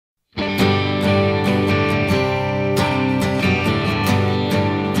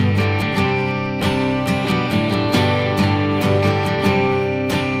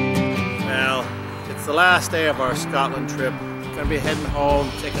last day of our Scotland trip. Gonna be heading home,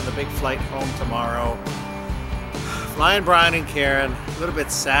 taking the big flight home tomorrow. Flying Brian and Karen, a little bit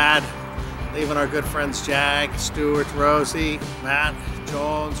sad. Leaving our good friends Jag, Stuart, Rosie, Matt,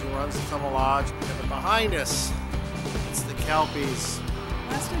 Jones, who runs the Tunnel Lodge. And behind us, it's the Kelpies.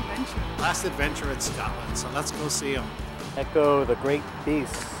 Last adventure in Scotland, so let's go see them. Echo the great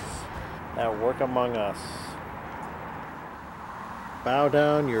beasts that work among us. Bow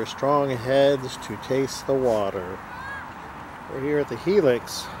down your strong heads to taste the water. We're here at the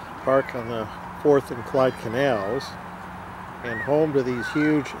Helix park on the 4th and Clyde canals, and home to these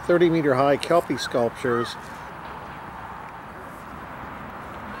huge 30-meter high Kelpie sculptures.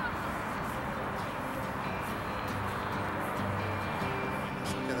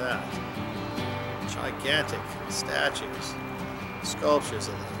 Look at that. Gigantic statues, sculptures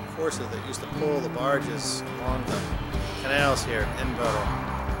of the horses that used to pull the barges along the canals here in Edinburgh.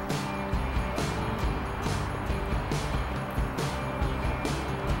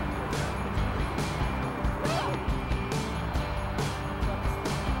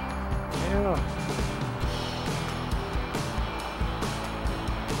 Yeah.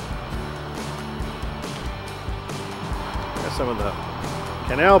 There's some of the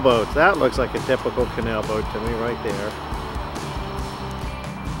canal boats. That looks like a typical canal boat to me right there.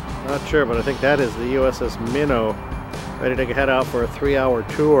 Not sure, but I think that is the USS Minnow, ready to head out for a 3-hour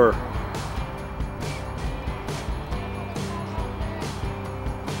tour.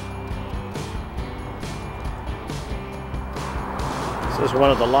 This is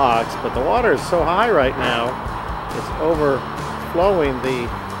one of the locks, but the water is so high right now, it's overflowing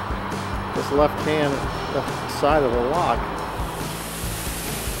this left side of the lock.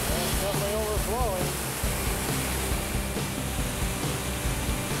 Definitely overflowing.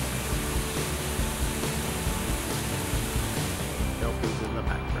 Kelpies in the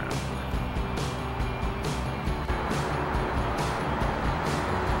background.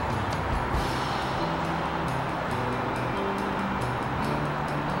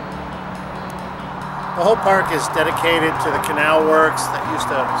 The whole park is dedicated to the canal works that used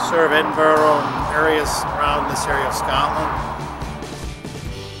to serve Edinburgh and areas around this area of Scotland.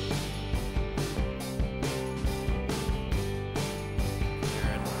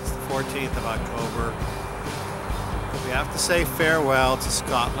 It's the 14th of October. We have to say farewell to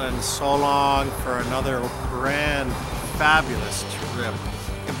Scotland. So long for another grand, fabulous trip.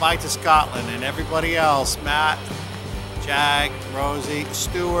 Goodbye to Scotland and everybody else. Matt, Jag, Rosie,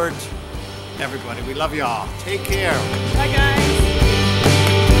 Stuart, everybody. We love you all. Take care. Bye, guys.